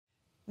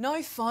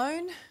No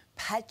phone,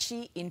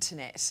 patchy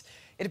internet.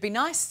 It'd be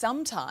nice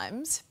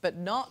sometimes, but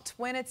not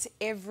when it's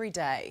every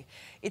day.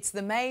 It's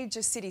the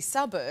major city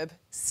suburb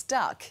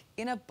stuck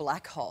in a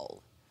black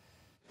hole.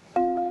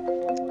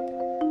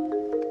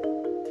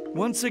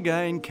 Once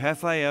again,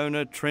 cafe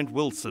owner Trent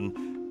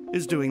Wilson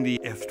is doing the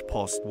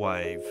EFTPOST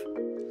wave.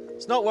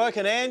 It's not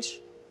working,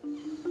 Ange.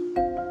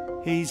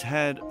 He's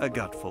had a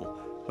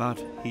gutful, but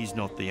he's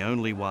not the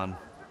only one.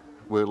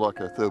 We're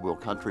like a third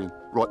world country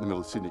right in the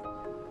middle of Sydney.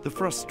 The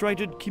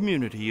frustrated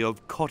community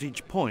of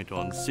Cottage Point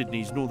on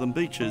Sydney's northern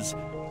beaches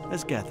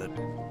has gathered.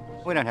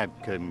 We don't have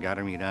curb and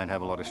guttering, we don't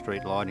have a lot of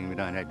street lighting, we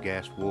don't have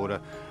gas,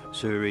 water,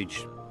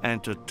 sewerage.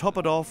 And to top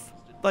it off,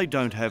 they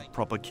don't have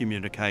proper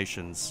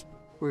communications.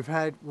 We've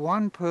had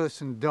one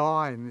person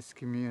die in this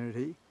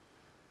community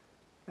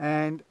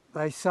and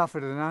they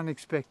suffered an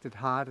unexpected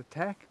heart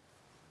attack.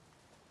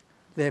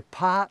 Their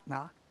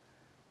partner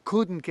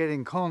couldn't get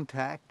in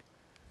contact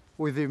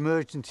with the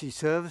emergency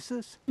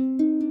services.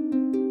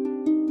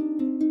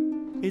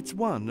 It's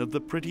one of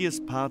the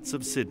prettiest parts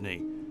of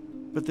Sydney,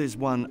 but there's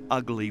one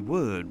ugly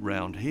word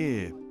round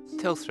here.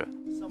 Telstra.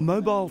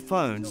 Mobile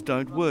phones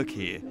don't work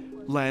here.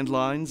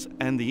 Landlines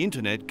and the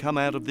internet come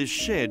out of this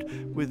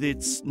shed with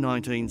its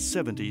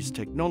 1970s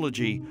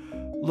technology.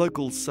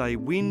 Locals say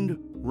wind,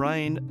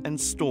 rain and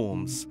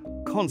storms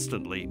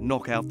constantly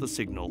knock out the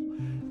signal.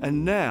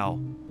 And now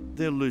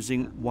they're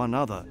losing one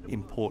other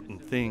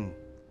important thing.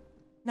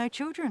 No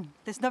children.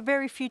 There's not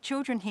very few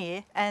children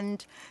here,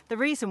 and the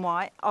reason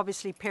why,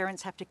 obviously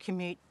parents have to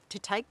commute to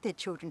take their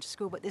children to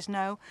school, but there's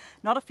not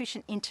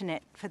efficient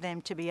internet for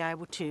them to be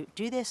able to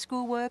do their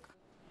schoolwork.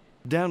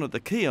 Down at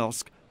the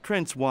kiosk,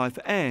 Trent's wife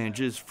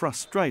Ange is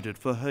frustrated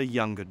for her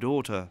younger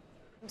daughter.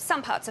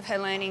 Some parts of her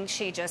learning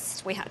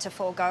we had to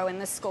forego, and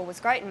the school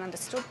was great and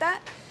understood that,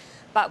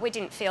 but we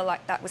didn't feel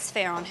like that was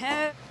fair on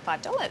her.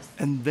 $5.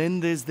 And then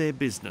there's their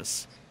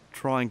business,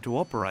 trying to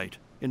operate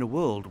in a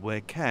world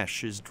where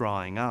cash is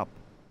drying up.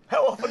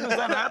 How often does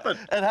that happen?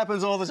 It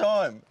happens all the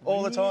time,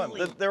 all the time.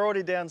 They're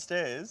already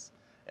downstairs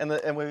and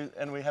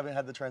we haven't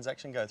had the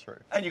transaction go through.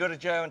 And you got to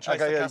go and chase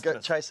the customer.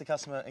 Chase the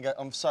customer and go,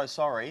 I'm so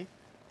sorry,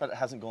 but it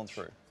hasn't gone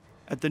through.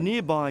 At the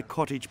nearby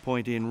Cottage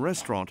Point Inn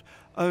restaurant,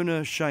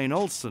 owner Shane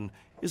Olsen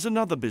is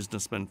another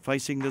businessman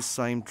facing the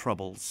same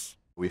troubles.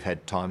 We've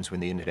had times when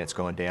the internet's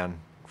gone down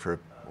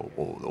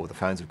or the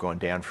phones have gone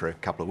down for a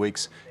couple of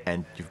weeks,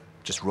 and you're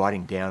just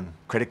writing down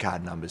credit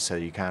card numbers so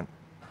you can't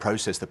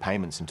process the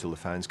payments until the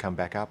phones come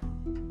back up.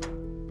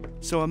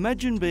 So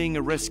imagine being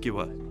a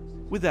rescuer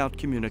without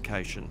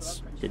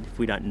communications. If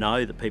we don't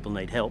know that people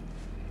need help,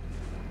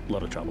 a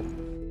lot of trouble.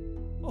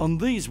 On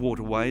these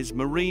waterways,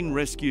 marine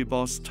rescue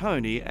boss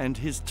Tony and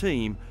his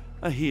team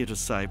are here to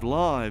save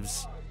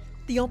lives.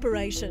 The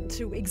operation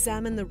to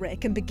examine the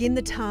wreck and begin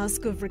the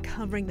task of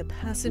recovering the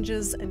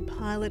passengers and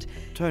pilot.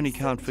 Tony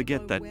can't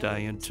forget that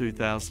day in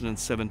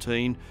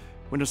 2017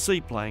 when a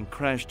seaplane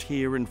crashed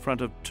here in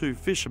front of 2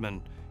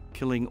 fishermen,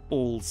 killing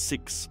all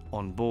 6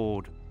 on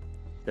board.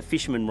 The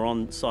fishermen were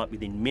on site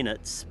within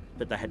minutes,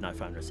 but they had no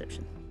phone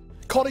reception.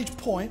 Cottage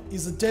Point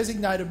is a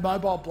designated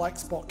mobile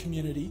blackspot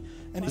community.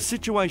 And the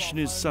situation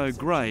is so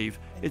grave,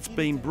 it's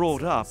been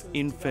brought up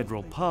in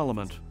federal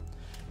parliament.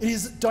 It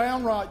is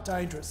downright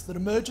dangerous that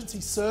emergency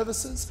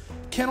services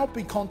cannot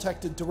be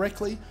contacted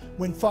directly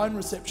when phone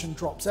reception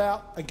drops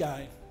out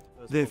again.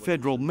 Their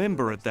federal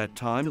member at that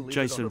time,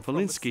 Jason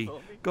Falinsky,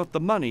 got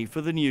the money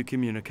for the new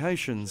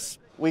communications.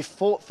 We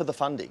fought for the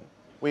funding.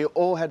 We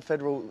all had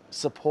federal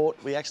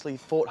support. We actually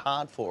fought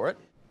hard for it.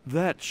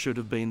 That should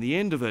have been the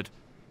end of it,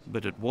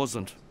 but it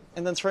wasn't.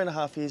 And then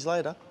 3.5 years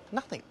later,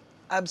 nothing.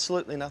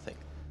 Absolutely nothing.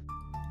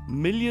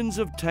 Millions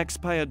of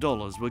taxpayer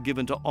dollars were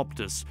given to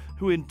Optus,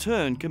 who in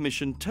turn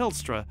commissioned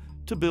Telstra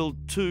to build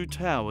 2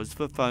 towers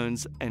for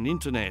phones and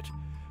internet.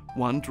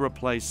 One to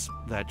replace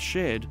that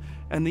shed,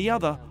 and the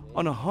other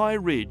on a high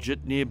ridge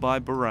at nearby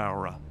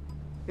Barowra.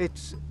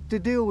 It's to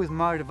deal with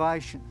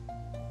motivation.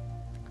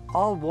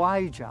 I'll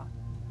wager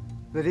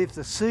that if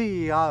the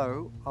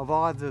CEO of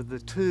either the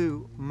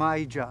 2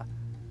 major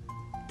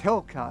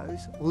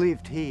telcos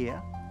lived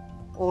here,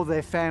 or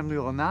their family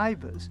or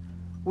neighbours,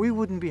 we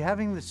wouldn't be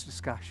having this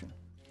discussion.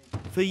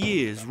 For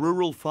years,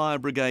 Rural Fire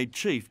Brigade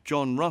Chief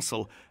John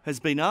Russell has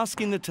been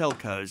asking the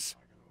telcos,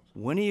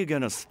 when are you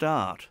going to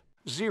start?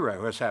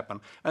 Zero has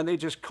happened, and they're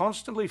just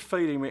constantly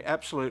feeding me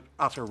absolute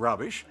utter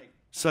rubbish.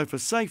 So for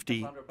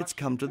safety, it's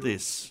come to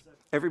this.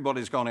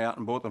 Everybody's gone out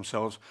and bought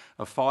themselves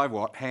a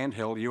 5-watt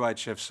handheld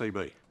UHF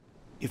CB.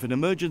 If an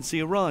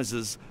emergency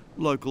arises,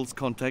 locals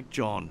contact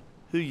John,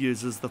 who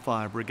uses the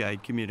Fire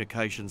Brigade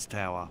Communications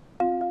Tower.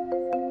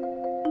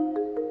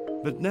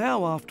 But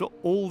now, after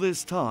all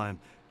this time,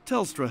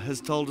 Telstra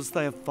has told us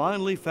they have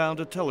finally found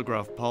a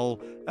telegraph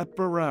pole at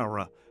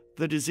Barowra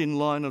that is in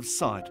line of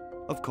sight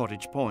of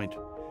Cottage Point.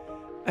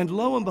 And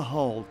lo and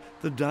behold,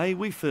 the day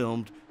we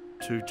filmed,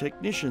 2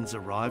 technicians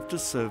arrived to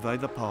survey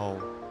the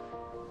pole.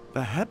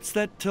 Perhaps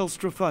that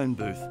Telstra phone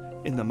booth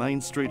in the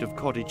main street of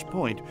Cottage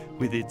Point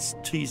with its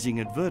teasing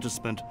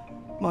advertisement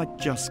might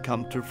just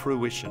come to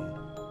fruition.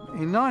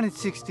 In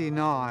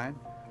 1969,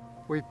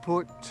 we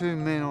put 2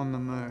 men on the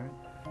moon.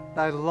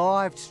 They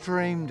live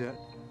streamed it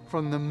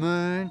from the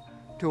moon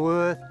to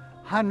Earth,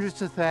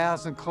 hundreds of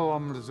thousands of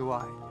kilometres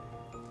away.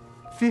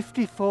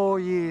 54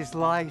 years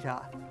later,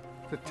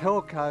 the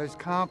telcos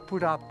can't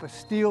put up a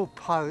steel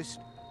post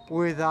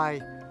with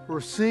a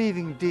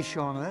receiving dish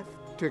on it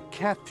to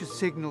capture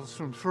signals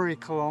from 3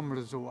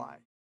 kilometres away.